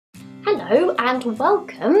Hello and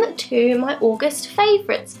welcome to my August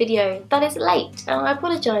favourites video. That is late and I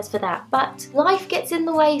apologise for that, but life gets in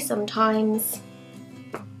the way sometimes.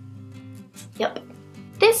 Yep.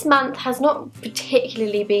 This month has not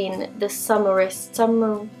particularly been the summariest of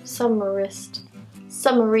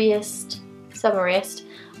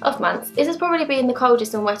months. This has probably been the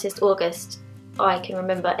coldest and wettest August I can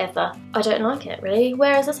remember ever. I don't like it really.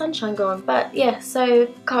 Where has the sunshine gone? But yeah, so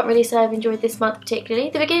can't really say I've enjoyed this month particularly.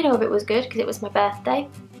 The beginning of it was good because it was my birthday.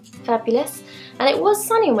 Fabulous. And it was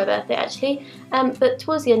sunny on my birthday actually. But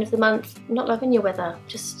towards the end of the month, not loving your weather.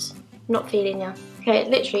 Just not feeling ya. Okay,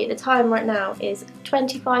 literally the time right now is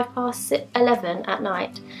 25 past 11 at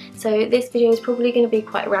night. So this video is probably going to be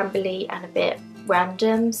quite rambly and a bit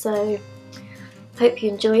random. So hope you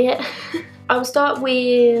enjoy it. I'll start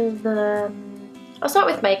with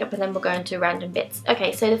makeup and then we'll go into random bits.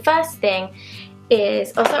 Okay, so the first thing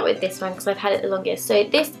is, I'll start with this one because I've had it the longest. So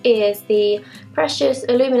this is the Precious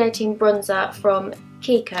Illuminating Bronzer from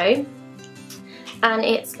Kiko. And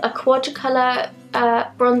it's a quad colour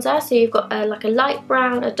bronzer. So you've got like a light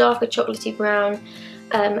brown, a darker chocolatey brown,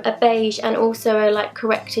 a beige and also a like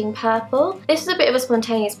correcting purple. This is a bit of a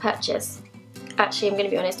spontaneous purchase. Actually, I'm going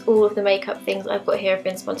to be honest, all of the makeup things I've got here have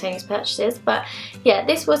been spontaneous purchases, but yeah,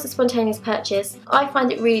 this was a spontaneous purchase. I find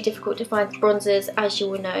it really difficult to find bronzers, as you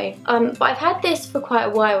will know, but I've had this for quite a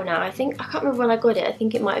while now. I can't remember when I got it. I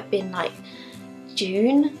think it might have been like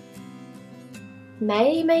June,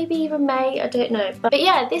 May, maybe even May, I don't know. But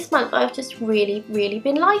yeah, this month I've just really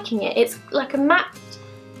been liking it. It's like a matte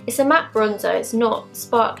bronzer. It's not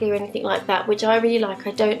sparkly or anything like that, which I really like.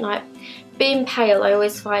 I don't like being pale. I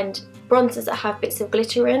always find bronzers that have bits of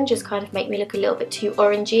glitter in just kind of make me look a little bit too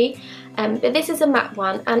orangey, but this is a matte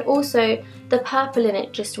one, and also the purple in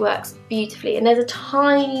it just works beautifully, and there's a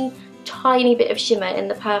tiny bit of shimmer in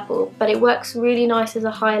the purple, but it works really nice as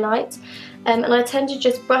a highlight, and I tend to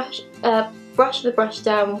just brush the brush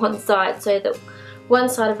down one side so that one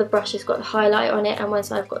side of the brush has got the highlight on it and one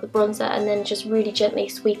side I've got the bronzer, and then just really gently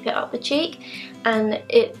sweep it up the cheek, and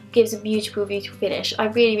it gives a beautiful finish. I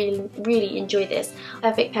really enjoy this.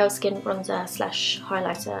 Perfect pale skin bronzer slash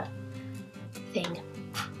highlighter thing.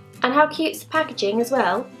 And how cute's the packaging as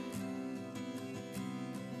well.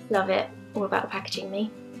 Love it. All about the packaging, me.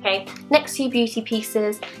 Okay, next few beauty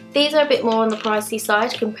pieces. These are a bit more on the pricey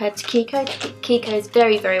side compared to Kiko. Kiko is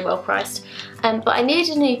very well priced. But I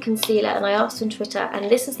needed a new concealer and I asked on Twitter, and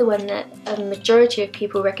this is the one that a majority of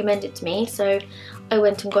people recommended to me, so I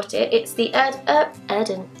went and got it. It's the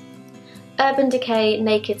Urban Decay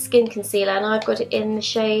Naked Skin Concealer, and I've got it in the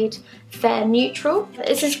shade Fair Neutral.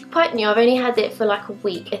 This is quite new. I've only had it for like a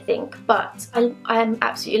week, I think, but I'm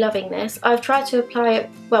absolutely loving this. I've tried to apply it,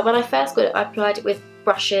 well, when I first got it, I applied it with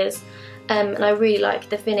brushes, and I really liked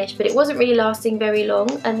the finish, but it wasn't really lasting very long,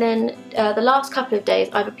 and then the last couple of days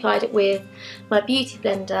I've applied it with my beauty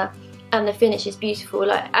blender, and the finish is beautiful.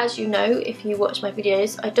 Like, as you know, if you watch my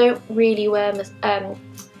videos, I don't really wear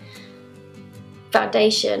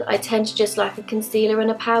foundation. I tend to just like a concealer and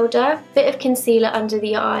a powder. Bit of concealer under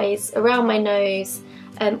the eyes, around my nose,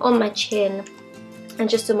 on my chin, and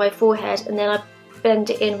just on my forehead, and then I blend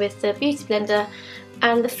it in with the beauty blender.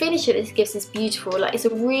 And the finish that this gives is beautiful. Like, it's a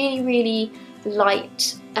really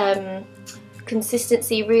light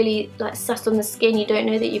consistency, really like sat on the skin. You don't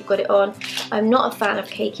know that you've got it on. I'm not a fan of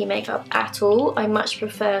cakey makeup at all. I much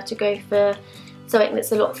prefer to go for something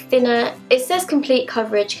that's a lot thinner. It says complete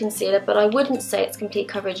coverage concealer, but I wouldn't say it's complete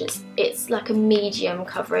coverage. It's like a medium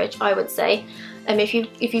coverage, I would say.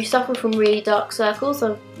 If you suffer from really dark circles,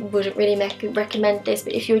 I wouldn't really recommend this,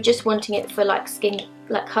 but if you're just wanting it for like skin,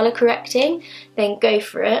 like colour correcting, then go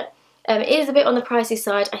for it. It is a bit on the pricey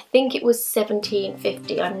side. I think it was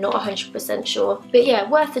 $17.50, I'm not 100% sure. But yeah,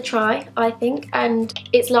 worth a try, I think. And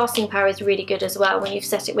its lasting power is really good as well. When you've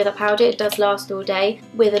set it with a powder, it does last all day.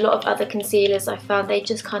 With a lot of other concealers, I found they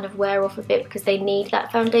just kind of wear off a bit because they need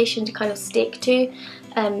that foundation to kind of stick to.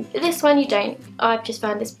 This one you don't. I've just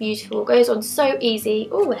found this beautiful. It goes on so easy.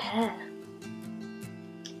 Oh, hair.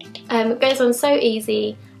 It goes on so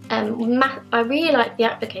easy. I really like the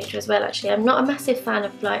applicator as well, actually. I'm not a massive fan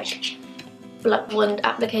of like wand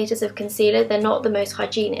applicators of concealer. They're not the most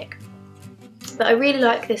hygienic, but I really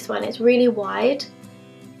like this one. It's really wide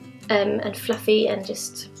and fluffy, and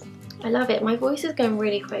just, I love it. My voice is going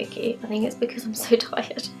really croaky. I think it's because I'm so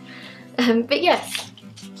tired. But yes,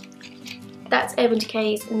 that's Urban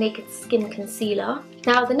Decay's Naked Skin Concealer.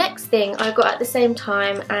 Now the next thing I got at the same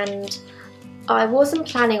time, and I wasn't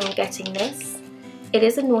planning on getting this. It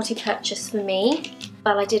is a naughty purchase for me,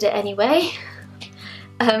 but I did it anyway.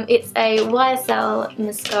 It's a YSL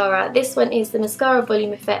mascara. This one is the Mascara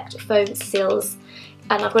Volume Effect Foam Seals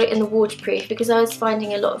and I've got it in the waterproof because I was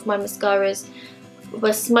finding a lot of my mascaras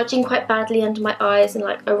were smudging quite badly under my eyes and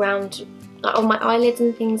like around, like on my eyelids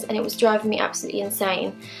and things, and it was driving me absolutely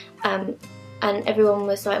insane. And everyone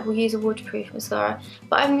was like, we'll use a waterproof mascara.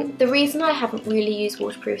 But the reason I haven't really used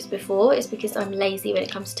waterproofs before is because I'm lazy when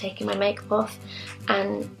it comes to taking my makeup off,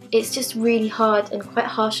 and it's just really hard and quite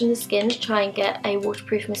harsh on the skin to try and get a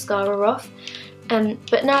waterproof mascara off.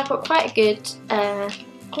 But now I've got quite a good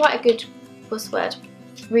what's the word,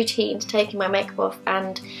 routine to taking my makeup off,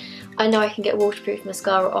 and I know I can get waterproof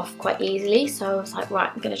mascara off quite easily, so I was like,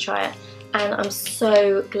 right, I'm gonna try it. And I'm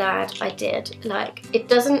so glad I did. Like, it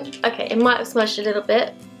doesn't, okay, it might have smudged a little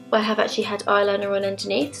bit, but I have actually had eyeliner on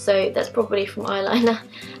underneath, so that's probably from eyeliner.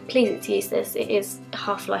 Please excuse this, it is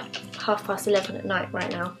 11:30 at night right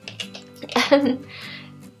now.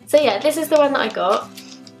 So yeah, this is the one that I got.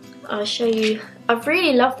 I'll show you. I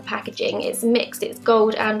really love the packaging. It's mixed, it's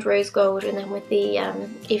gold and rose gold, and then with the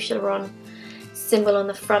Yves Saint Laurent symbol on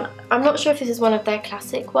the front. I'm not sure if this is one of their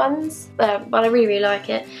classic ones, but I really, really like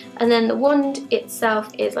it. And then the wand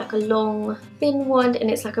itself is like a long, thin wand,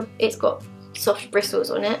 and it's got soft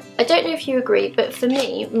bristles on it. I don't know if you agree, but for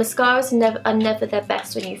me, mascaras are never their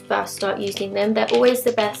best when you first start using them. They're always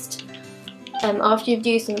the best after you've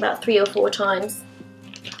used them about 3 or 4 times,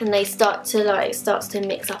 and they starts to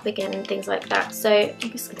mix up again and things like that. So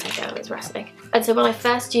I'm just gonna take it out, it's rasping. And so when I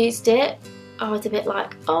first used it, I was a bit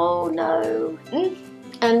like, oh no.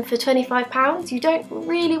 And for £25, you don't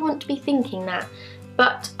really want to be thinking that.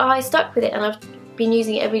 But I stuck with it, and I've been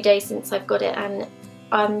using it every day since I've got it, and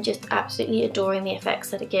I'm just absolutely adoring the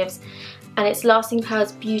effects that it gives. And its lasting power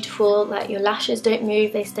is beautiful. Like, your lashes don't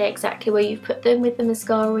move, they stay exactly where you've put them with the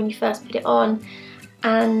mascara when you first put it on.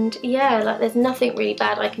 And yeah, like, there's nothing really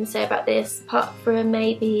bad I can say about this, apart from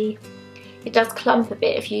maybe it does clump a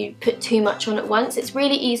bit if you put too much on at once. It's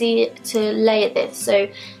really easy to layer this, so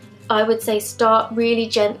I would say start really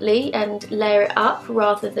gently and layer it up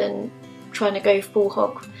rather than trying to go full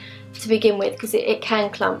hog to begin with, because it can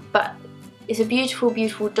clump. But it's a beautiful,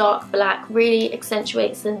 beautiful dark black, really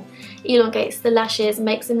accentuates and elongates the lashes,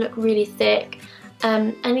 makes them look really thick.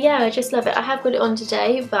 And yeah, I just love it. I have got it on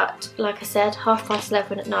today, but like I said,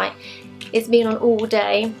 11:30 at night. It's been on all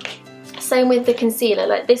day. Same with the concealer,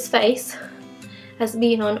 like this face has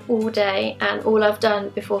been on all day, and all I've done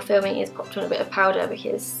before filming is popped on a bit of powder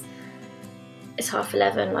because it's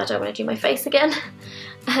 11:30, I don't want to do my face again.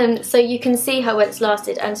 So you can see how well it's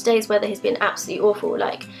lasted, and today's weather has been absolutely awful,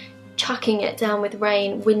 like chucking it down with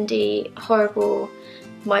rain, windy, horrible.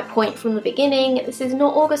 My point from the beginning, this is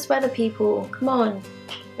not August weather, people, come on.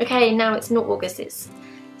 Okay, now it's not August, it's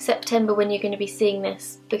September when you're going to be seeing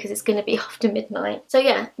this, because it's going to be after midnight. So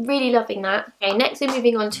yeah, really loving that. Okay, next we're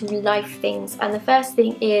moving on to life things, and the first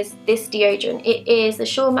thing is this deodorant. It is the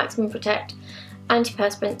Shore Maximum Protect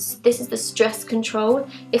Antiperspirants. This is the Stress Control.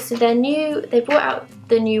 It's they brought out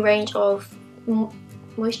the new range of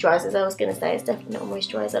moisturisers, I was going to say, it's definitely not a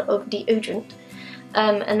moisturiser, of deodorant.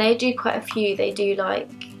 And they do quite a few. They do like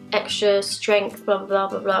extra strength, blah blah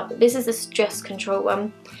blah blah, but this is the Stress Control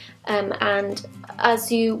one. And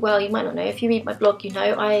as you might not know, if you read my blog, you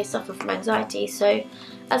know I suffer from anxiety, so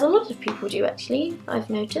as a lot of people do actually, I've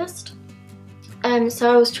noticed.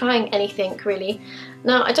 So I was trying anything really.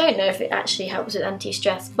 Now I don't know if it actually helps with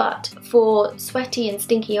anti-stress, but for sweaty and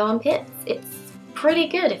stinky armpits, it's pretty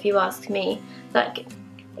good if you ask me. Like,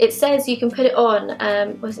 it says you can put it on,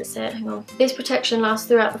 what does it say? Hang on. This protection lasts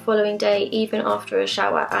throughout the following day, even after a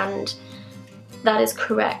shower, and that is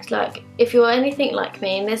correct. Like, if you're anything like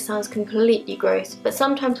me, and this sounds completely gross, but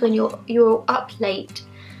sometimes when you're up late,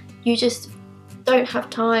 you just don't have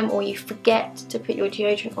time, or you forget to put your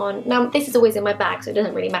deodorant on. Now, this is always in my bag, so it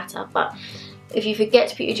doesn't really matter, but if you forget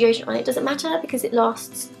to put your deodorant on, it doesn't matter because it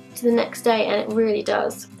lasts to the next day, and it really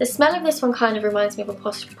does. The smell of this one kind of reminds me of a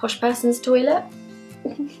posh person's toilet.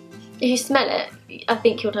 If you smell it, I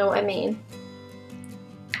think you'll know what I mean.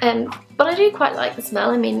 But I do quite like the smell.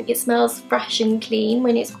 I mean, it smells fresh and clean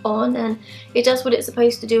when it's on, and it does what it's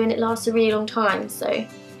supposed to do, and it lasts a really long time, so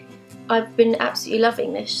I've been absolutely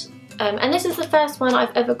loving this. And this is the first one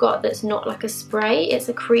I've ever got that's not like a spray, it's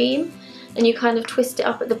a cream, and you kind of twist it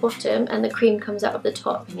up at the bottom and the cream comes out of the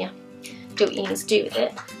top, and yeah, do what you need to do with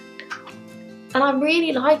it. And I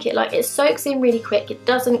really like it. Like, it soaks in really quick, it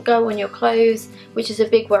doesn't go on your clothes, which is a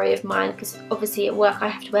big worry of mine, because obviously at work I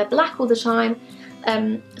have to wear black all the time.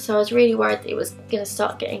 So I was really worried that it was going to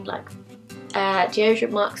start getting like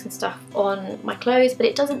deodorant marks and stuff on my clothes, but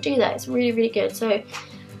it doesn't do that. It's really, really good. So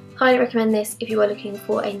highly recommend this if you are looking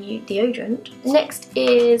for a new deodorant. Next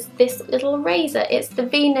is this little razor. It's the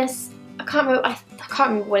Venus, I can't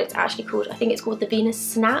remember what it's actually called. I think it's called the Venus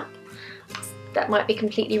Snap. that might be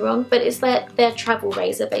completely wrong, but it's their travel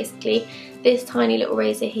razor basically. This tiny little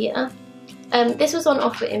razor here. This was on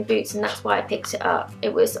offer in Boots and that's why I picked it up.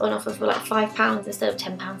 It was on offer for like £5 instead of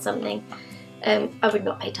 £10 something. I would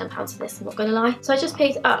not pay £10 for this, I'm not gonna lie. So I just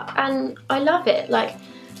picked it up and I love it. Like,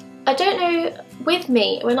 I don't know, with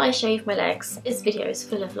me, when I shave my legs, this video is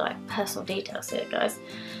full of like personal details here guys.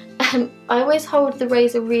 I always hold the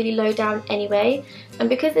razor really low down anyway, and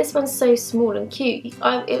because this one's so small and cute,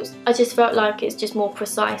 I just felt like it's just more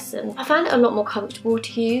precise, and I found it a lot more comfortable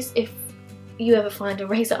to use. If you ever find a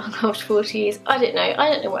razor uncomfortable to use, I don't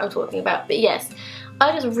know what I'm talking about, but yes,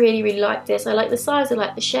 I just really like this. I like the size, I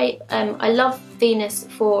like the shape. I love Venus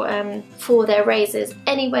for their razors.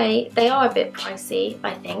 Anyway, they are a bit pricey,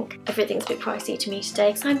 I think. Everything's a bit pricey to me today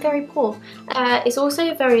because I'm very poor. It's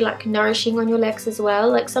also very like nourishing on your legs as well.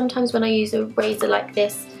 Like sometimes when I use a razor like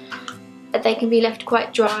this, they can be left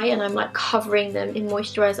quite dry and I'm like covering them in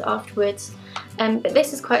moisturiser afterwards. But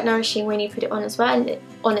this is quite nourishing when you put it on as well, and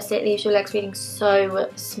honestly it leaves your legs feeling so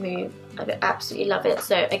smooth. I absolutely love it.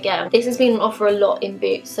 So again, this has been on offer a lot in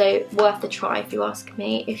Boots, so worth a try if you ask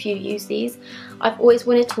me, if you use these. I've always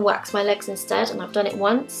wanted to wax my legs instead, and I've done it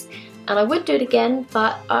once, and I would do it again,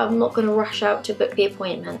 but I'm not going to rush out to book the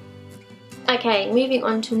appointment. Okay, moving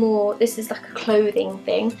on to more, this is like a clothing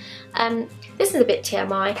thing. This is a bit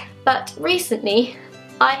TMI, but recently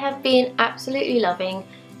I have been absolutely loving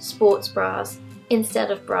sports bras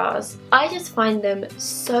instead of bras. I just find them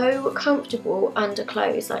so comfortable under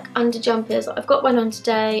clothes, like under jumpers. I've got one on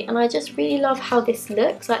today and I just really love how this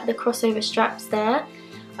looks, like the crossover straps there.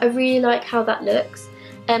 I really like how that looks.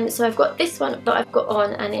 So I've got this one that I've got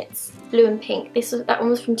on and it's blue and pink. That one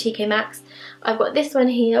was from TK Maxx. I've got this one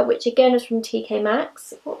here, which again is from TK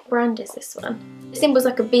Maxx. What brand is this one? The symbol's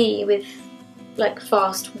like a bee with like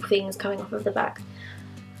fast things coming off of the back.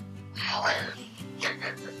 Wow.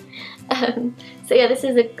 So yeah, this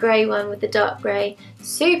is a grey one with the dark grey.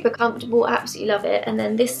 Super comfortable, absolutely love it. And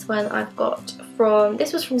then this one I've got from,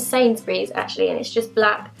 this was from Sainsbury's actually, and it's just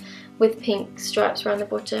black with pink stripes around the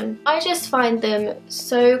bottom. I just find them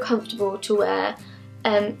so comfortable to wear,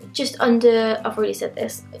 just under, I've already said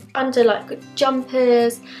this, under like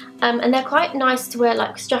jumpers, and they're quite nice to wear.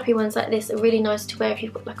 Like strappy ones like this are really nice to wear if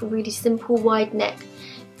you've got like a really simple wide neck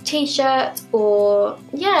t-shirt or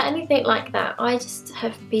yeah, anything like that. I just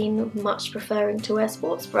have been much preferring to wear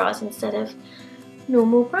sports bras instead of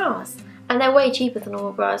normal bras, and they're way cheaper than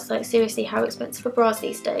normal bras. Like seriously, how expensive are bras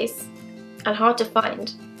these days, and hard to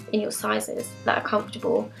find in your sizes that are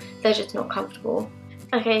comfortable. They're just not comfortable.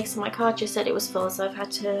 Okay, so my card just said it was full, so I've had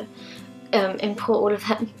to import all of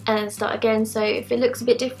them and then start again. So if it looks a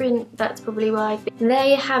bit different, that's probably why. There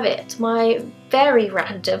you have it, my very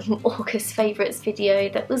random August favourites video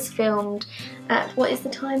that was filmed at, what is the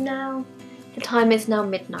time now? The time is now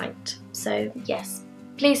midnight. So yes,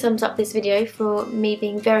 please thumbs up this video for me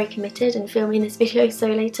being very committed and filming this video so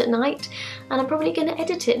late at night. And I'm probably going to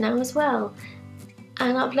edit it now as well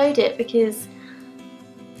and upload it because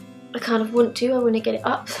I kind of want to. I want to get it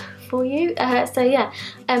up for you. So yeah,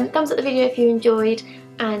 thumbs up the video if you enjoyed,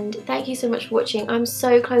 and thank you so much for watching. I'm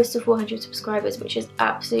so close to 400 subscribers, which is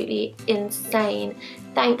absolutely insane.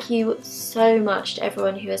 Thank you so much to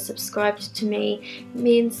everyone who has subscribed to me. It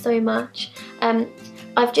means so much.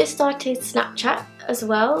 I've just started Snapchat as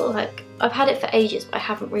well. Like, I've had it for ages but I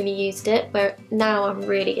haven't really used it, but now I'm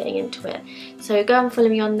really getting into it. So go and follow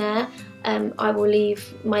me on there. I will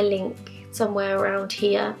leave my link somewhere around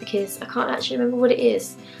here because I can't actually remember what it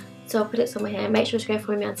is. So I'll put it somewhere here. Make sure to go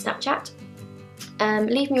follow me on Snapchat.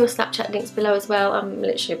 Leave me your Snapchat links below as well. I'm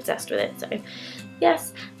literally obsessed with it. So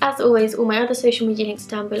yes, as always, all my other social media links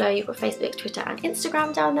down below. You've got Facebook, Twitter and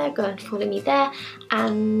Instagram down there. Go and follow me there.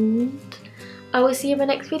 And I will see you in my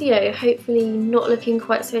next video. Hopefully not looking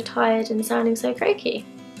quite so tired and sounding so croaky.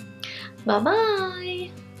 Bye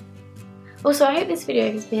bye. Also, I hope this video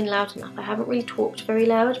has been loud enough. I haven't really talked very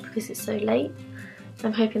loud because it's so late.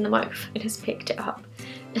 I'm hoping the microphone has picked it up.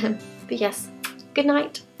 But yes, good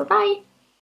night. Bye bye.